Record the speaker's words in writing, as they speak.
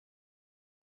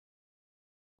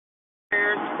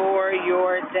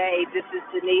your day. This is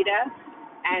Danita,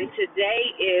 and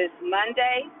today is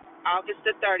Monday, August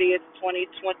the 30th,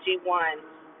 2021.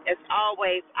 As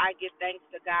always, I give thanks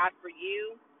to God for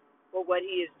you, for what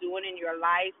He is doing in your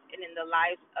life and in the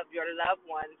lives of your loved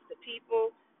ones, the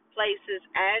people, places,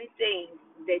 and things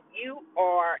that you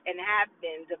are and have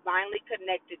been divinely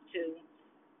connected to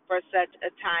for such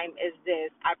a time as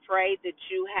this. I pray that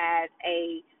you had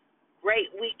a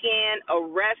great weekend, a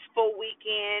restful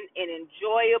weekend, an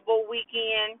enjoyable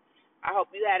weekend. I hope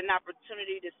you had an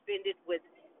opportunity to spend it with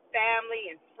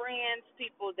family and friends,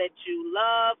 people that you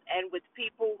love, and with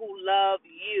people who love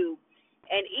you.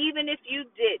 And even if you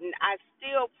didn't, I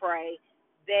still pray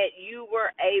that you were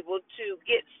able to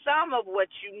get some of what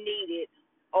you needed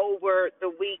over the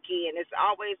weekend. It's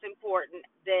always important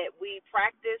that we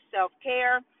practice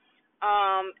self-care,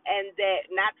 and that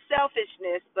not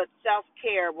selfishness, but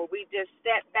self-care, where we just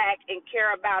step back and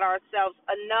care about ourselves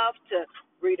enough to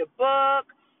read a book,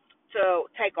 to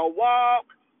take a walk,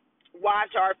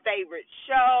 watch our favorite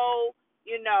show,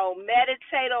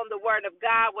 meditate on the Word of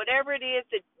God, whatever it is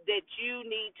that you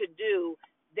need to do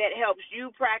that helps you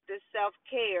practice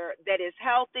self-care that is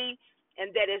healthy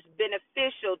and that is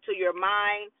beneficial to your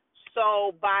mind,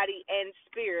 soul, body, and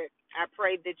spirit. I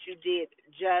pray that you did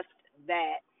just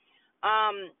that.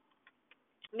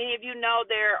 Many of you know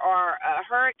there are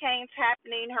hurricanes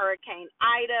happening, Hurricane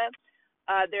Ida.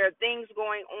 There are things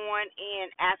going on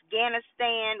in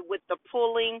Afghanistan with the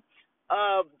pulling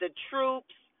of the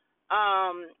troops.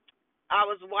 I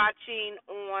was watching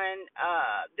on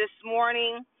this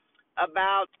morning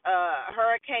about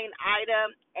Hurricane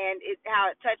Ida and how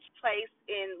it touched place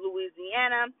in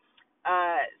Louisiana.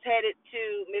 It's headed to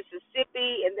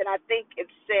Mississippi, and then I think it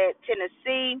said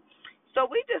Tennessee. So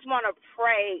we just want to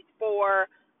pray for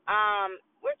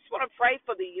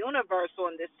the universe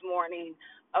on this morning.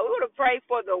 We want to pray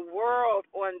for the world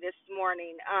on this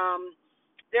morning.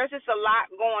 There's just a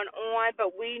lot going on,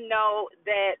 but we know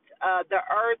that the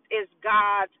earth is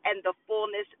God's and the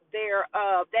fullness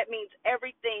thereof. That means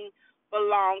everything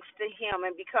belongs to Him.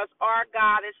 And because our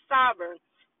God is sovereign,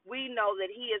 we know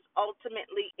that He is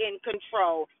ultimately in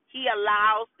control. He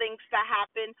allows things to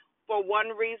happen for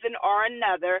one reason or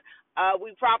another.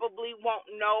 We probably won't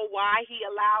know why He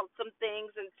allowed some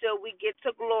things until we get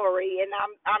to glory, and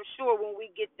I'm sure when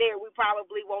we get there, we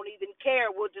probably won't even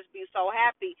care. We'll just be so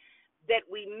happy that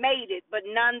we made it. But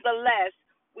nonetheless,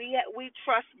 we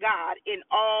trust God in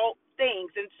all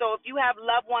things. And so if you have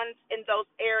loved ones in those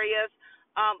areas,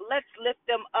 let's lift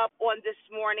them up on this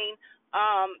morning.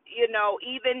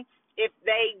 Even if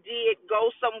they did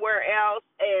go somewhere else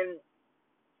and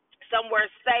somewhere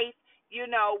safe,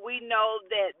 we know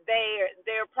that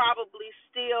they're probably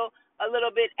still a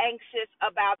little bit anxious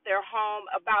about their home,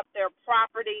 about their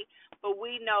property, but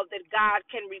we know that God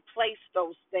can replace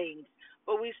those things.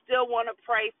 But we still want to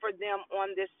pray for them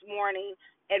on this morning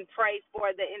and pray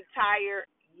for the entire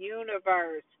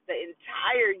universe. The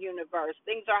entire universe.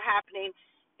 Things are happening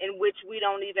in which we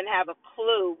don't even have a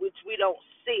clue, which we don't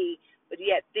see, but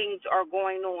yet things are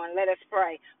going on. Let us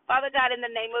pray. Father God, in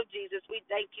the name of Jesus, we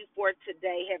thank you for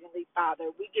today, Heavenly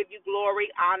Father. We give you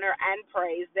glory, honor, and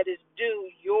praise that is due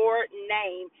your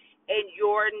name and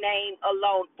your name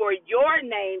alone. For your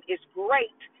name is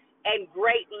great and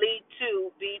greatly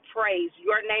to be praised.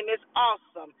 Your name is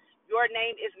awesome. Your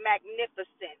name is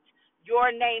magnificent.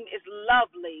 Your name is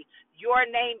lovely. Your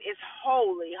name is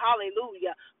holy.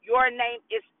 Hallelujah. Your name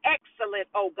is excellent,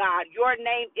 oh God. Your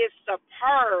name is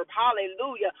superb.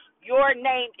 Hallelujah. Your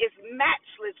name is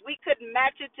matchless. We couldn't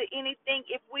match it to anything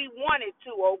if we wanted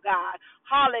to, oh God.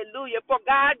 Hallelujah. For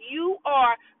God, you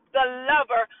are the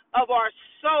lover of our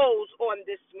souls on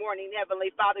this morning,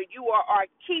 Heavenly Father. You are our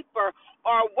keeper,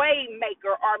 our way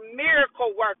maker, our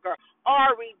miracle worker,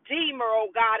 our redeemer,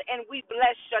 oh God, and we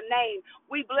bless your name.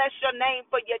 We bless your name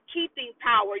for your keeping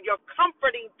power, your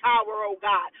comforting power, oh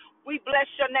God. We bless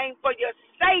your name for your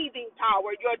saving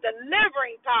power, your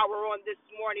delivering power on this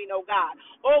morning, oh God.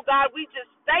 Oh God, we just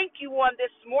thank you on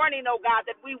this morning, oh God,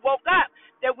 that we woke up,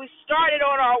 that we started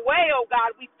on our way, oh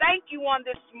God. We thank you on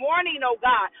this morning, oh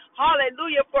God.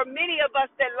 Hallelujah. For many of us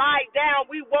that lie down,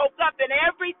 we woke up and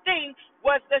everything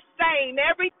was the same.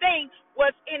 Everything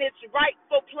was in its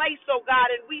rightful place, oh God,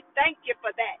 and we thank you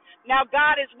for that. Now,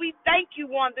 God, as we thank you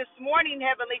on this morning,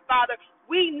 Heavenly Father,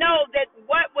 we know that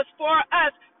what was for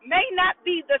us may not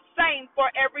be the same for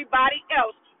everybody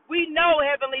else. We know,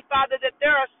 Heavenly Father, that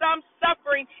there are some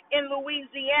suffering in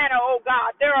Louisiana, oh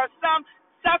God. There are some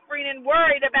suffering and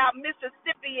worried about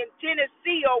Mississippi and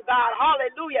Tennessee, oh God.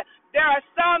 Hallelujah. There are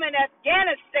some in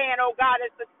Afghanistan, oh God,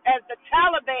 as the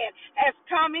Taliban has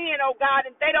come in, oh God,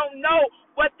 and they don't know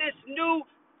what this new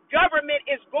government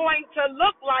is going to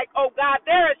look like, oh God.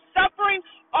 There is suffering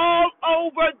all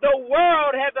over the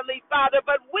world, Heavenly Father,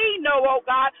 but we know, oh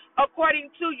God, according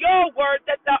to your word,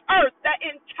 that the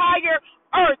entire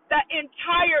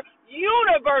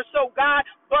universe, oh God,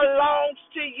 belongs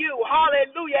to you.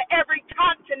 Hallelujah. Every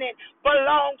continent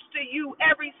belongs to you.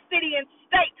 Every city and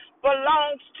state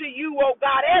belongs to you, oh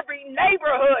God. Every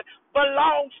neighborhood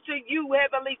belongs to you,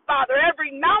 Heavenly Father.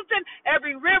 Every mountain,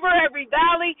 every river, every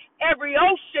valley, every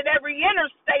ocean, every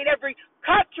interstate, every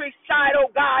countryside,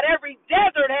 oh God, every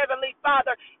desert, Heavenly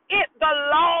Father, it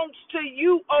belongs to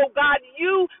you, oh God.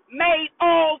 You made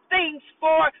all things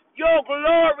for your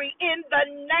glory in the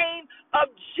name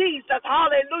of Jesus.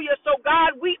 Hallelujah. So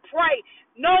God, we pray,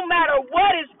 no matter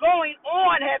what is going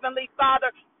on, Heavenly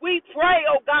Father, we pray,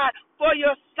 oh God, for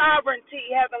your sovereignty,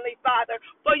 Heavenly Father.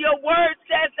 For your word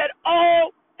says that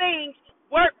all things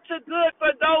work to good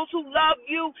for those who love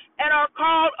you and are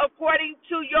called according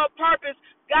to your purpose.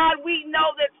 God, we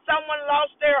know that someone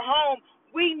lost their home.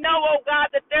 We know, oh God,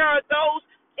 that there are those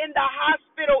in the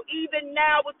hospital even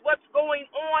now with what's going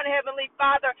on, Heavenly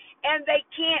Father, and they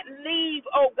can't leave,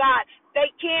 oh God. They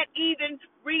can't even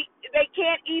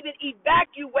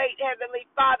evacuate, Heavenly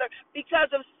Father,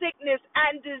 because of sickness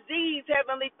and disease,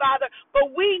 Heavenly Father.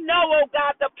 But we know, oh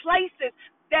God, the places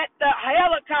that the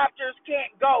helicopters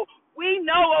can't go. We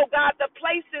know, oh God, the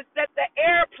places that the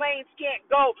airplanes can't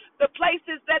go, the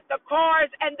places that the cars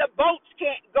and the boats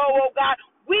can't go, oh God.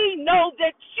 We know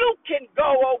that you can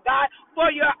go, oh God,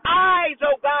 for your eyes,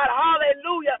 oh God,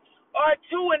 hallelujah, are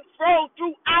to and fro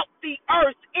throughout the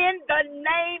earth in the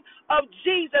name of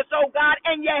Jesus, oh God,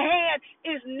 and your hand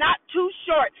is not too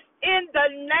short in the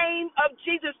name of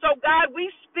Jesus. So God, we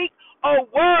speak a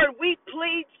word. We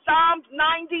plead Psalms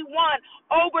 91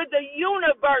 over the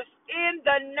universe in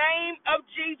the name of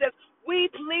Jesus. We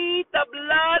plead the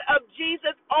blood of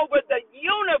Jesus over the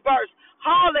universe.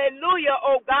 Hallelujah,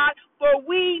 oh God, for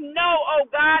we know, oh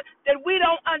God, that we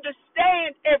don't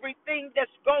understand everything that's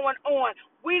going on.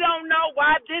 We don't know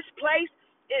why this place,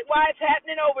 why it's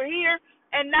happening over here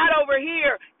and not over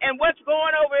here, and what's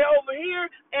going over here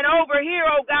and over here,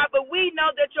 oh God. But we know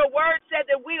that your word said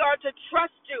that we are to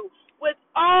trust you with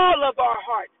all of our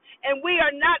hearts, and we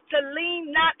are not to lean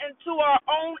not into our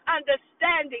own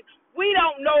understanding. We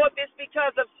don't know if it's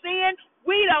because of sin.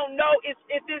 We don't know if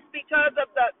it's because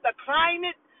of the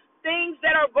climate, things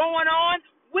that are going on.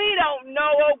 We don't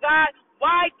know, oh God,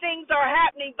 why things are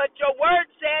happening, but your word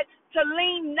said to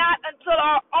lean not unto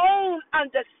our own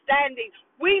understanding.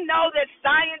 We know that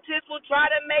scientists will try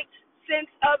to make sense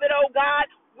of it, oh God.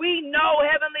 We know,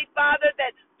 Heavenly Father,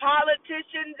 that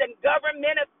politicians and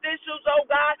government officials, oh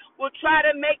God, will try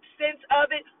to make sense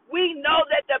of it. We know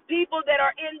that the people that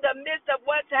are in the midst of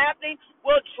what's happening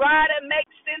will try to make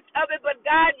sense of it. But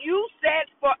God, you said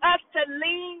for us to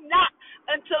lean not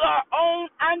unto our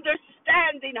own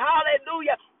understanding.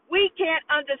 Hallelujah. We can't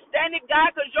understand it,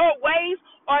 God, because your ways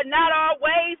are not our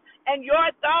ways and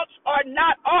your thoughts are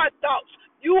not our thoughts.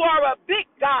 You are a big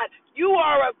God. You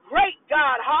are a great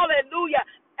God. Hallelujah.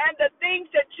 And the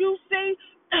things that you see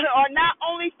are not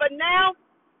only for now,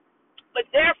 but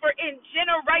therefore in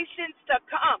generations to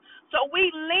come. So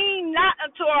we lean not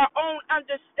unto our own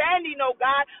understanding, oh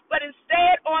God, but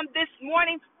instead on this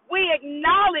morning, we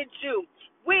acknowledge you.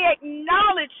 We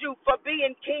acknowledge you for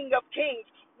being King of Kings.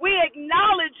 We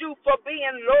acknowledge you for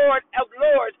being Lord of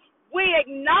Lords. We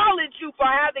acknowledge you for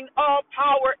having all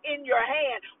power in your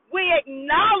hand. We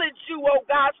acknowledge you, oh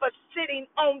God, for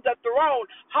sitting on the throne.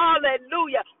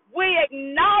 Hallelujah. We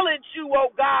acknowledge you,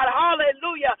 oh God,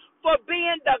 hallelujah, for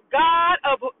being the God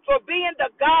of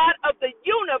the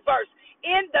universe.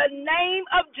 In the name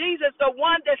of Jesus, the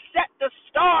one that set the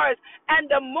stars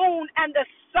and the moon and the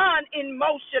sun in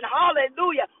motion.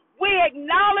 Hallelujah. We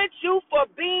acknowledge you for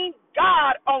being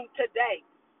God on today.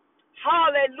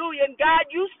 Hallelujah. And God,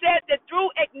 you said that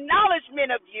through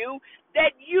acknowledgement of you,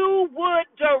 that you would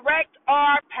direct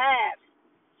our paths.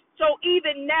 So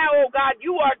even now, oh God,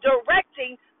 you are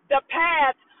directing the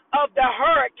path of the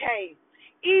hurricane.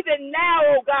 Even now,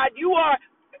 oh God, you are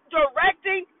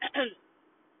directing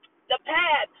the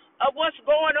path of what's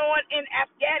going on in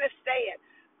Afghanistan.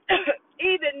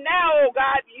 Even now, oh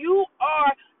God, you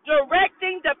are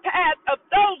directing the path of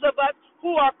those of us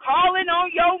who are calling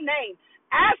on your name,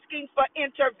 asking for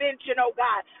intervention, oh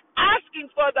God, asking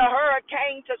for the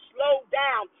hurricane to slow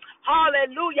down.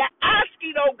 Hallelujah.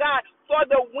 Asking, oh God, for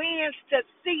the winds to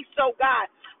cease, oh God.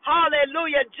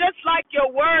 Hallelujah. Just like your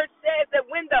word says that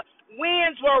when the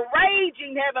winds were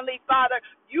raging, Heavenly Father,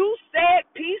 you said,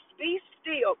 peace be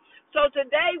still. So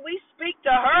today we speak to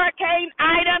Hurricane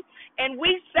Ida, and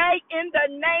we say in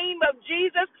the name of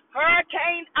Jesus,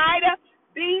 Hurricane Ida,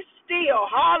 be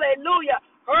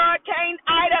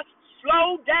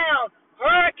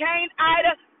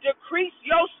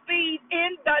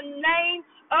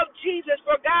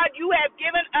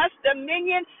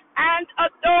and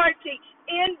authority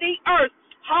in the earth.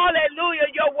 Hallelujah.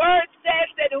 Your word says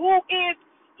that who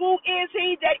is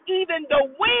he that even the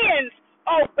winds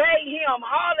obey him?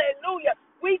 Hallelujah.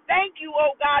 We thank you,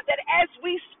 oh God, that as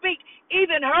we speak,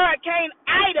 even Hurricane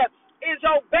Ida is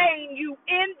obeying you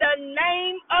in the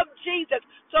name of Jesus.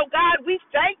 So, God, we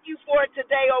thank you for it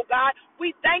today, oh God.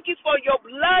 We thank you for your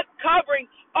blood covering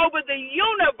over the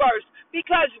universe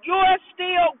because you're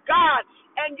still God,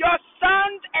 and your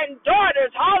sons and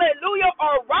daughters, hallelujah,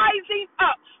 are rising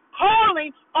up,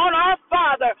 calling on our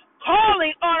Father,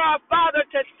 calling on our Father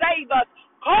to save us,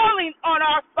 calling on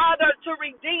our Father to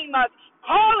redeem us,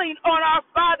 calling on our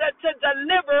Father to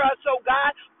deliver us, oh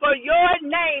God, for your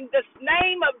name, the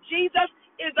name of Jesus,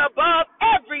 is above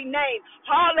every name.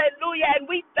 Hallelujah. And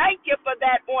we thank you for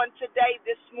that on today,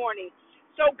 this morning.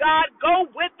 So, God, go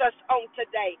with us on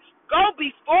today. Go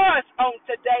before us on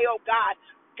today, oh God.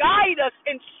 Guide us,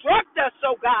 instruct us,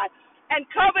 oh God, and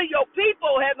cover your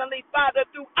people, Heavenly Father,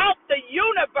 throughout the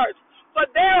universe. For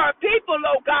there are people,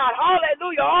 oh God,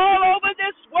 hallelujah, all over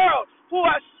this world who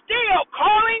are still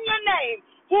calling your name,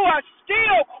 who are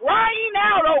still crying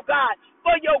out, oh God,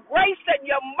 for your grace and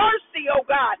your mercy, oh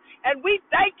God. And we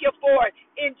thank you for it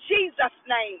in Jesus'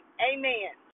 name. Amen.